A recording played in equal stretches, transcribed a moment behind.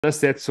Does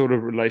that sort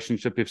of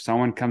relationship, if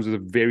someone comes with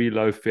a very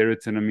low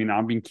ferritin, I mean,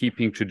 I've been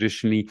keeping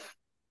traditionally,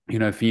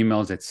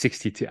 females at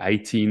 60 to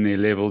 80 in their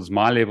levels.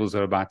 My levels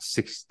are about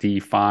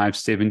 65,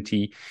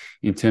 70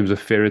 in terms of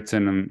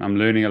ferritin. I'm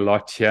learning a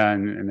lot here,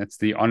 and that's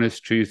the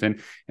honest truth.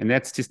 And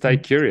that's to stay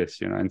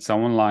curious, and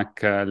someone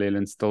like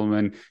Leland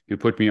Stillman, who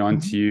put me on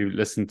to Mhm. you,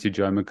 listen to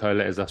Joe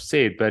McCullough, as I've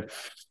said. But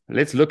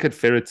let's look at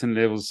ferritin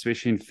levels,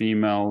 especially in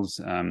females.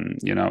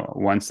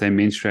 Once they're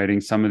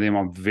menstruating, some of them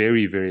are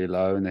very, very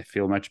low and they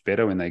feel much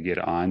better when they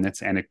get iron.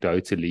 That's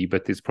anecdotally,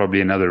 but there's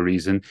probably another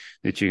reason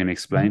that you can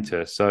explain Mhm.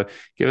 to us. So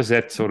give us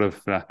that sort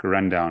of like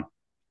rundown.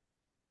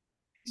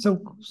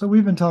 So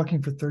we've been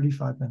talking for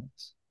 35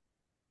 minutes.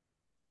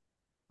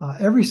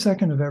 Every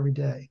second of every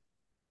day,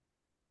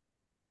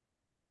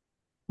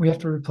 we have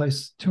to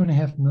replace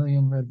 2.5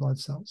 million red blood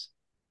cells.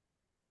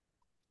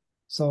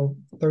 So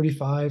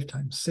 35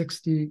 times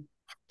 60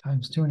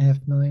 times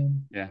 2.5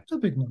 million. Yeah. It's a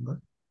big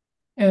number.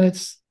 And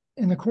it's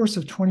in the course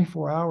of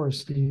 24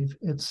 hours, Steve,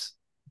 it's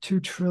 2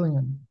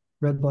 trillion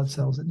red blood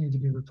cells that need to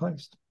be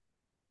replaced.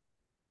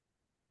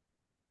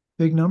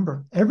 Big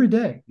number every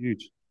day.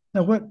 Huge.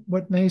 Now,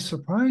 what may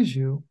surprise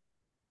you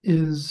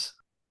is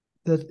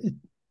that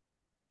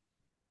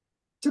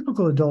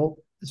typical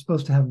adult is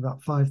supposed to have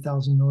about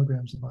 5,000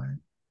 milligrams of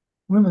iron.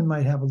 Women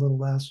might have a little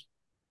less,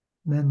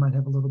 men might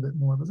have a little bit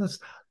more, but let's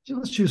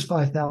choose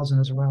 5,000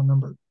 as a round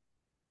number.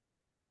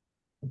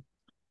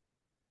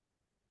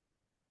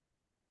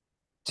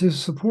 To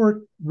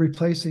support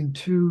replacing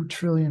 2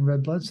 trillion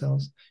red blood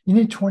cells, you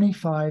need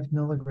 25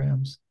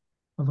 milligrams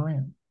of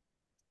iron.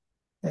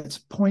 It's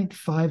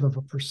 0.5 of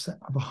a percent,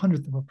 of a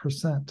hundredth of a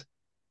percent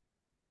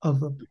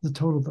of the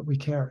total that we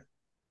carry.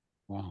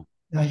 Wow.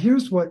 Now,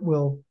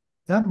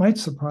 that might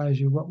surprise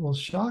you. What will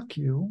shock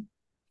you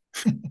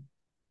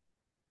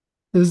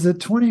is that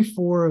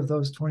 24 of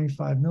those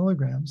 25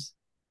 milligrams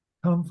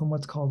come from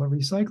what's called a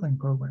recycling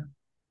program.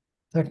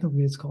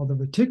 Technically, it's called the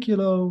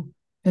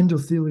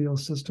reticuloendothelial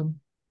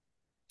system.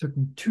 It took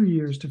me 2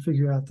 years to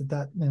figure out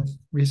that meant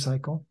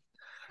recycle.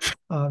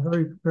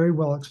 Very, very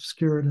well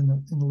obscured in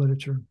the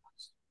literature.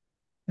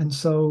 And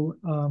so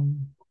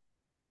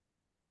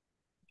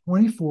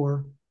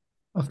 24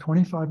 of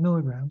 25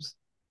 milligrams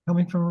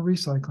coming from a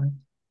recycling,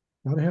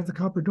 got to have the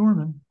copper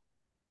dormant.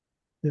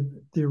 The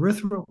the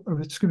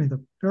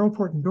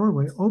ferroportin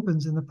doorway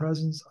opens in the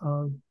presence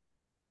of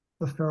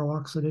the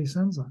ferroxidase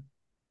enzyme,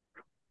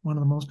 one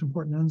of the most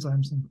important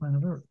enzymes on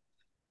planet Earth.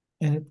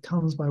 And it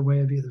comes by way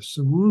of either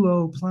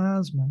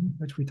ceruloplasmin,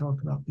 which we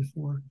talked about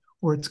before,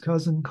 or its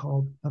cousin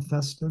called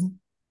hephaestin. And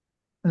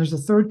there's a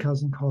third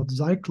cousin called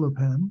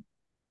zyklopene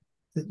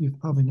that you've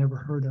probably never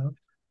heard of.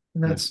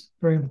 And Yeah. that's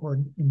very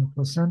important in the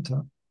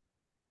placenta.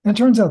 And it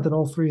turns out that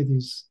all three of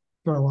these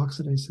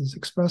ferroxidases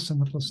expressed in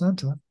the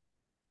placenta.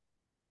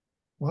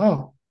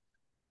 Wow.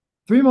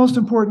 Three most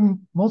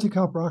important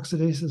multi-copper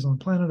oxidases on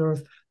planet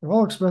Earth. They're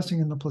all expressing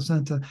in the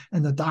placenta,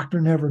 and the doctor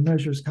never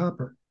measures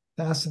copper.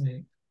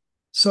 Fascinating.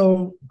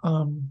 So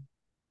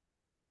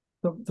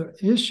the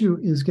issue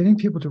is getting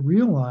people to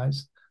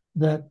realize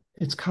that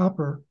it's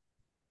copper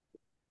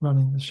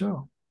running the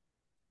show.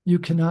 You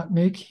cannot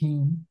make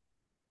heme,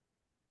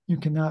 you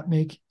cannot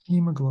make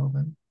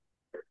hemoglobin,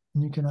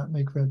 and you cannot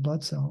make red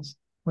blood cells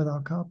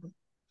without copper.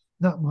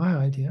 Not my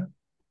idea.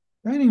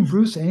 A guy named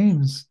Bruce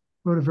Ames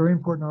wrote a very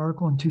important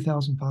article in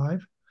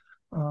 2005.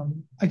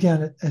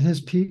 Again, at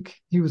his peak,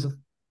 he's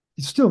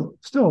still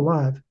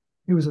alive.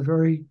 He was a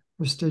very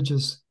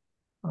prestigious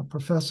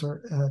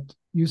professor at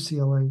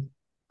UCLA,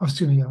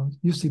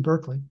 UC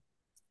Berkeley.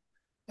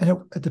 And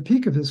at the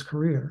peak of his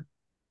career,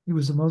 he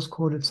was the most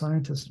quoted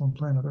scientist on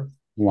planet Earth.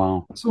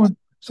 Wow. So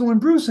when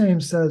Bruce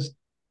Ames says,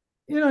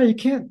 you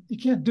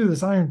can't do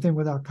this iron thing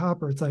without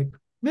copper, it's like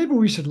maybe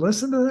we should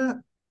listen to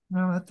that.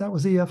 No, that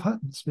was E.F.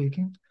 Hutton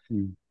speaking.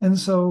 Mm. And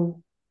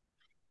so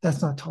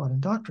that's not taught in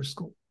doctor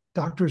school.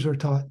 Doctors are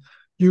taught,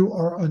 you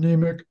are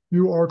anemic,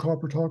 you are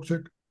copper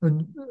toxic,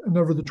 and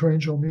never the twain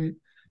shall meet.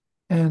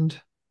 And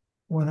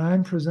when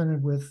I'm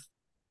presented with,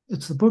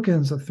 it's the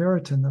bookends of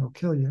ferritin that'll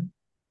kill you,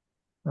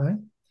 right?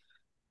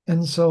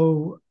 And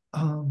so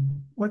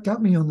what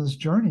got me on this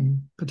journey,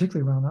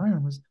 particularly around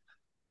iron, was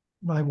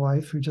my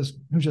wife, who just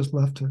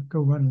left to go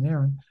run an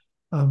errand.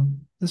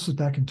 This was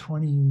back in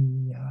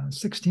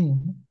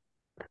 2016.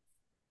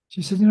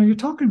 She said, you're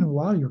talking to a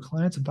lot of your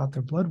clients about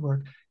their blood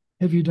work.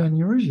 Have you done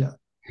yours yet?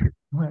 I'm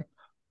like,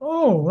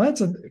 oh,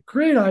 that's a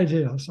great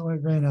idea. So I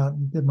ran out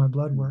and did my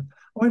blood work,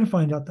 only to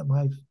find out that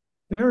my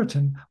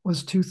ferritin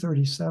was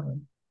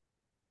 237.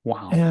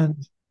 Wow.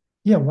 And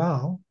yeah,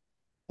 wow.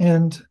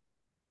 And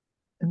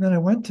then I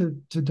went to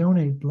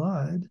donate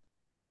blood,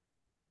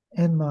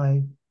 and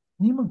my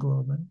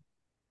hemoglobin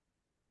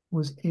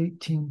was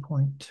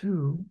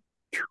 18.2.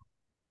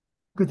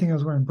 Good thing I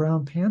was wearing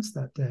brown pants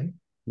that day,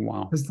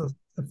 Wow. because the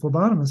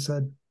phlebotomist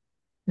said,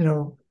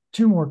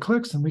 2 more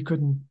clicks and we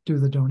couldn't do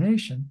the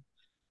donation.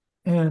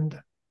 And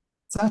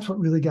that's what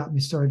really got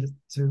me started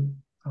to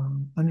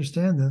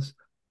understand this.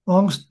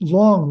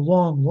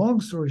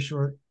 Long story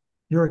short,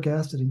 uric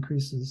acid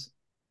increases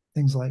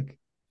things like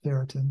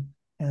ferritin,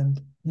 and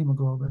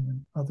hemoglobin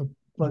and other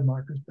blood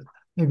markers, but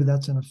maybe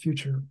that's in a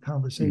future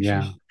conversation.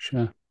 Yeah,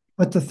 sure.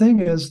 But the thing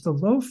is, the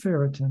low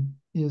ferritin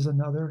is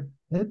another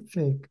head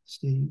fake,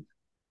 Steve.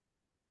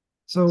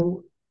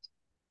 So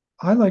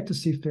I like to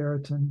see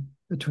ferritin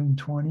between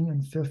 20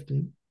 and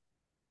 50,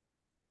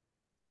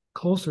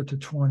 closer to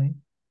 20.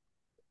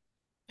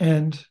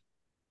 And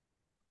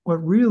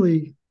what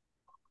really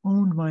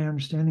honed my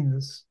understanding of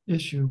this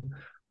issue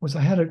was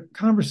I had a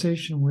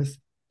conversation with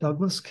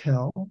Douglas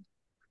Kell,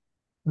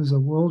 who's a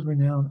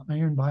world-renowned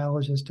iron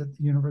biologist at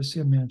the University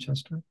of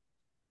Manchester.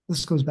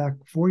 This goes back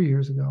 4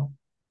 years ago.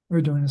 We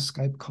were doing a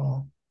Skype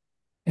call,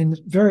 and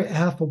very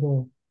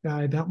affable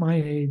guy, about my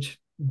age,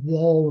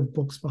 wall of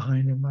books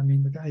behind him. I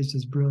mean, the guy's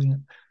just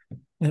brilliant.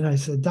 And I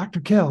said, Dr.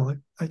 Kell,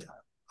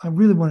 I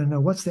really want to know,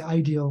 what's the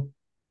ideal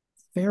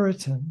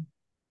ferritin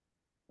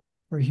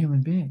for a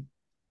human being?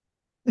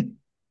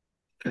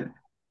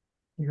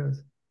 He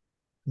goes,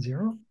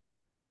 0?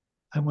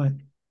 I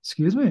went,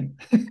 excuse me.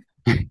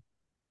 And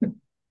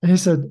he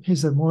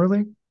said,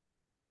 Morley,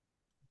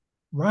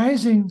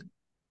 rising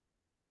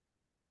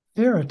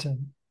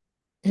ferritin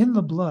in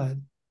the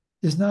blood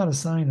is not a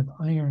sign of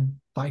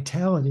iron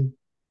vitality.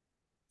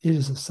 It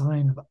is a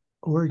sign of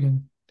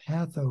organ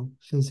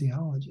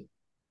pathophysiology.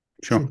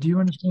 Sure. He said, do you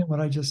understand what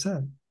I just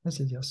said? I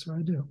said, yes, sir,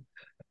 I do.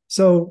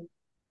 So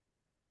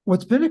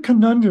what's been a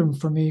conundrum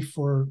for me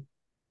for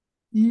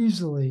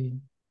easily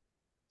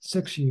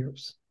 6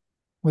 years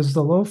was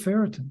the low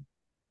ferritin.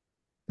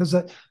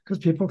 Because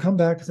people come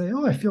back and say,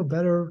 oh, I feel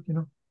better,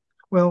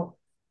 Well,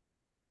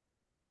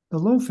 the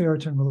low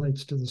ferritin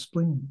relates to the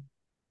spleen.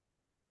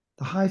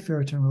 The high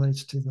ferritin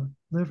relates to the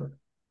liver.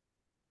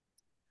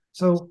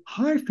 So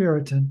high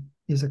ferritin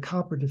is a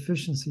copper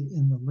deficiency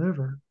in the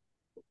liver.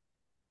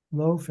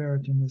 Low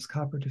ferritin is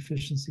copper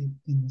deficiency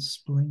in the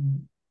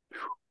spleen.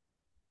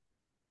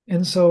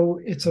 And so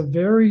it's a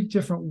very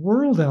different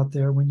world out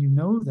there when you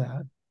know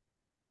that.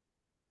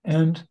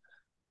 And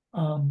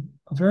a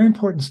very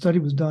important study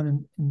was done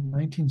in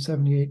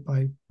 1978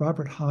 by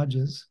Robert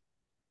Hodges.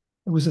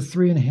 It was a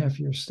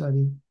 3.5-year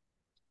study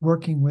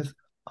working with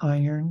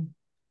iron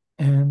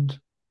and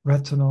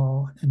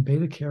retinol and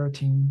beta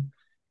carotene,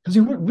 because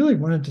he really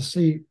wanted to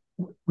see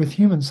with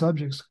human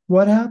subjects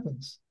what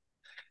happens.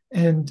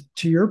 And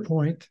to your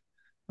point,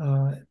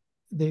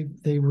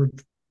 they were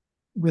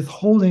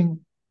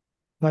withholding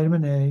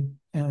vitamin A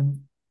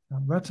and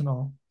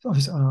retinol,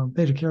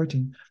 beta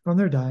carotene from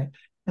their diet,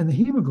 and the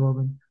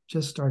hemoglobin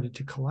just started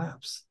to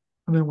collapse.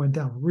 I mean, it went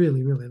down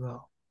really, really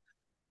low.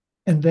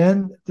 And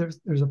then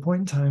there's a point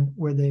in time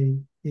where they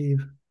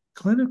gave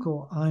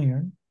clinical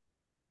iron,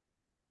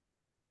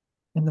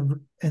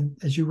 and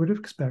as you would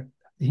expect,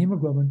 the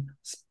hemoglobin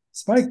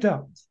spiked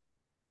up.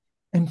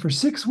 And for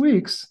 6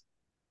 weeks,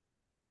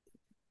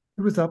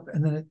 it was up,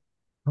 and then it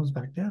comes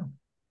back down.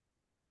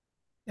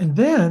 And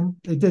then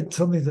they did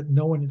something that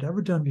no one had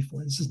ever done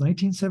before. This is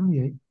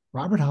 1978.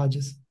 Robert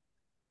Hodges.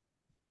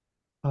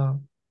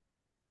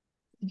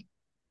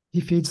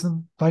 He feeds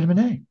them vitamin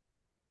A.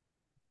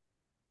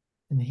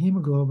 And the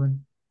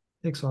hemoglobin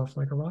takes off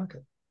like a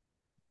rocket.